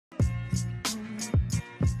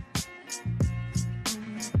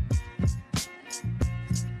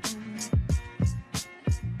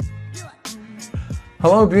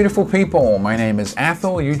Hello beautiful people, my name is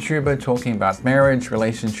Athel, YouTuber talking about marriage,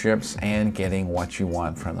 relationships, and getting what you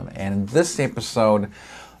want from them. And in this episode,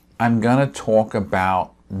 I'm going to talk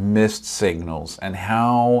about missed signals and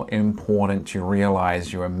how important to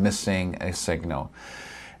realize you are missing a signal.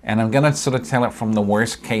 And I'm going to sort of tell it from the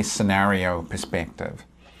worst case scenario perspective.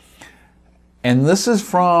 And this is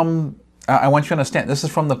from, I want you to understand, this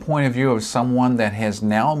is from the point of view of someone that has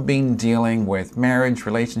now been dealing with marriage,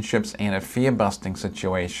 relationships, and affair-busting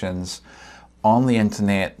situations on the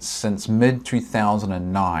internet since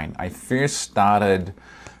mid-2009. I first started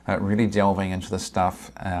really delving into this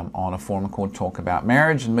stuff on a forum called Talk About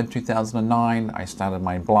Marriage in mid-2009. I started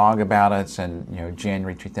my blog about it in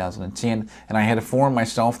January 2010, and I had a forum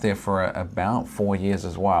myself there for about 4 years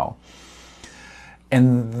as well.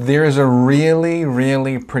 And there's a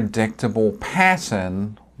really predictable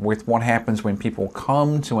pattern with what happens when people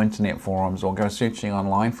come to internet forums or go searching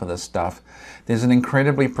online for this stuff. There's an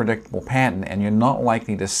incredibly predictable pattern, and you're not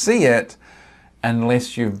likely to see it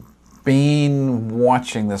unless you've been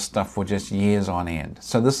watching this stuff for just years on end.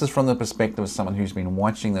 So this is from the perspective of someone who's been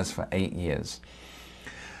watching this for 8 years.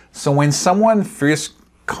 So when someone first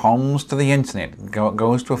comes to the internet,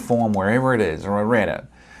 goes to a forum, wherever it is, or a Reddit,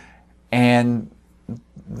 and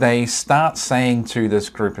they start saying to this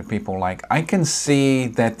group of people like, I can see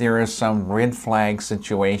that there are some red flag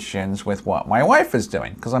situations with what my wife is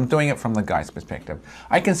doing, because I'm doing it from the guy's perspective.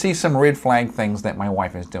 I can see some red flag things that my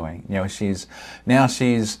wife is doing. She's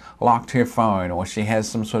locked her phone, or she has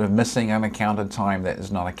some sort of missing unaccounted time that is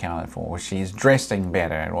not accounted for, or she's dressing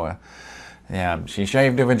better, or she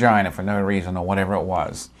shaved her vagina for no reason, or whatever it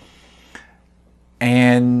was.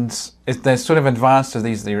 And they're sort of advanced to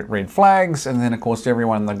these red flags, and then of course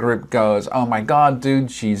everyone in the group goes, oh my god,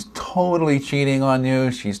 dude, she's totally cheating on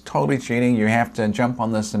you, she's totally cheating, you have to jump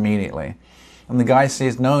on this immediately. And the guy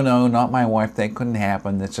says, no, not my wife, that couldn't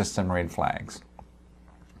happen, it's just some red flags.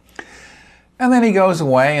 And then he goes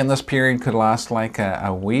away, and this period could last like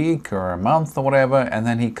a week or a month or whatever, and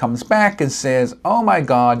then he comes back and says, oh my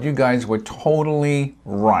god, you guys were totally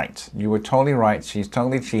right. You were totally right, she's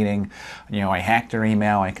totally cheating. I hacked her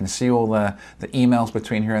email, I can see all the emails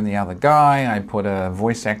between her and the other guy, I put a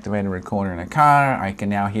voice-activated recorder in a car, I can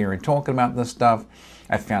now hear her talking about this stuff,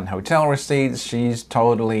 I found hotel receipts, she's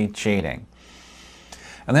totally cheating.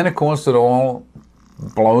 And then of course it all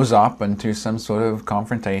blows up into some sort of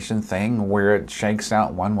confrontation thing where it shakes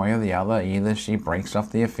out one way or the other. Either she breaks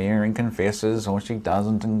off the affair and confesses, or she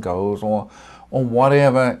doesn't and goes, or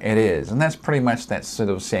whatever it is. And that's pretty much that sort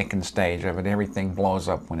of second stage of it. Everything blows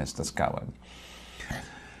up when it's discovered.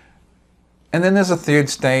 And then there's a third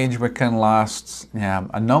stage which can last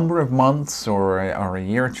a number of months or a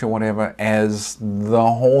year or two, whatever, as the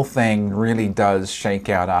whole thing really does shake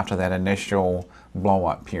out after that initial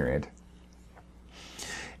blow-up period.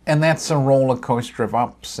 And that's a roller coaster of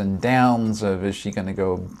ups and downs of, is she going to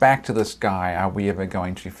go back to this guy? Are we ever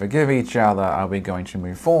going to forgive each other? Are we going to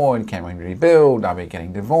move forward? Can we rebuild? Are we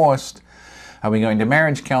getting divorced? Are we going to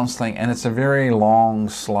marriage counseling? And it's a very long,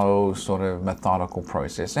 slow, sort of methodical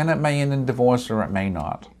process. And it may end in divorce or it may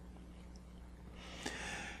not.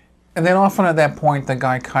 And then often at that point, the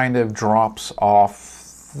guy kind of drops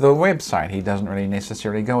off the website. He doesn't really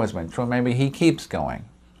necessarily go as much, or maybe he keeps going.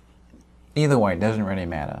 Either way, it doesn't really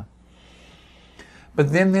matter.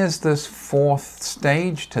 But then there's this fourth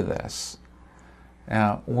stage to this,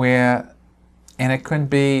 where, and it could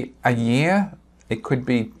be a year, it could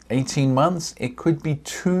be 18 months, it could be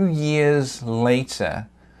 2 years later,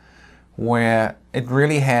 where it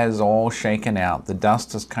really has all shaken out, the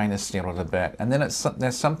dust has kind of settled a bit, and then at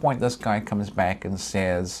some point this guy comes back and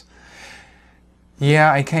says,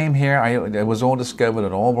 yeah, I came here, it was all discovered,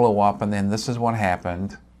 it all blew up, and then this is what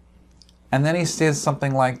happened. And then he says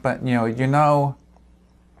something like, but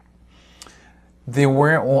there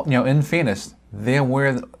were, in fairness, there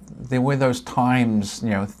were those times,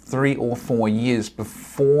 3 or 4 years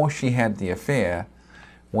before she had the affair,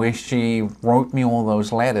 where she wrote me all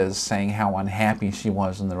those letters saying how unhappy she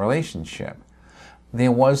was in the relationship.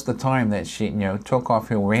 There was the time that she, took off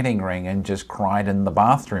her wedding ring and just cried in the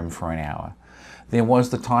bathroom for an hour. There was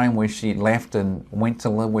the time where she left and went to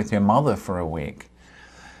live with her mother for a week.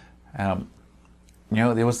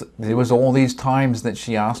 There was all these times that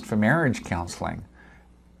she asked for marriage counseling,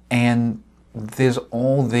 and there's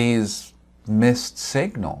all these missed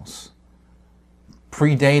signals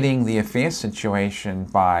predating the affair situation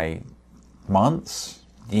by months,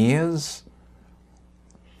 years,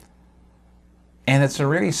 and it's a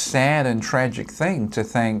really sad and tragic thing to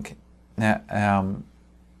think that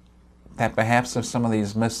perhaps if some of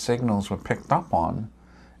these missed signals were picked up on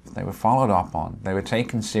they were followed up on, they were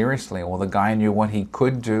taken seriously, or the guy knew what he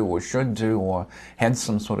could do or should do, or had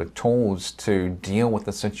some sort of tools to deal with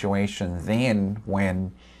the situation then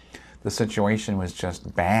when the situation was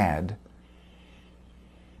just bad,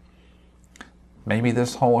 maybe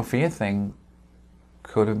this whole affair thing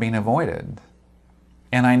could have been avoided.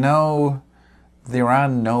 And I know there are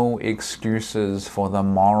no excuses for the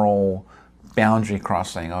moral boundary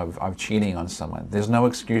crossing of cheating on someone. There's no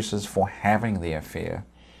excuses for having the affair.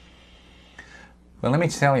 But let me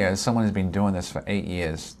tell you, as someone who's been doing this for 8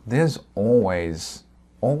 years, there's always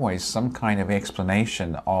some kind of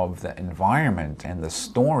explanation of the environment and the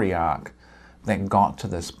story arc that got to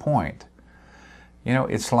this point. You know,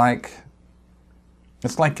 it's like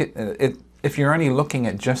if you're only looking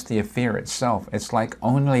at just the affair itself, it's like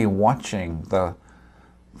only watching the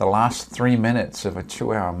last 3 minutes of a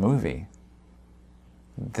 2-hour movie.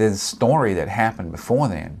 The story that happened before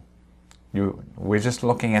then. We're just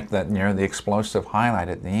looking at the explosive highlight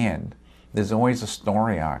at the end. There's always a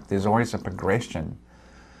story arc. There's always a progression.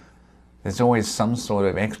 There's always some sort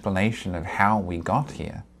of explanation of how we got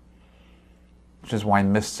here. Which is why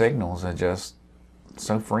missed signals are just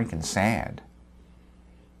so freaking sad.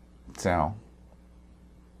 So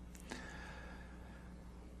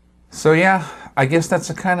yeah, I guess that's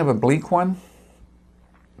a kind of a bleak one,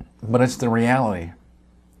 but it's the reality.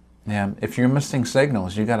 Yeah, if you're missing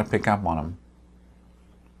signals, you got to pick up on them,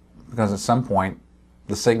 because at some point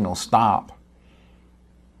the signals stop,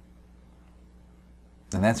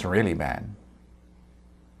 and that's really bad.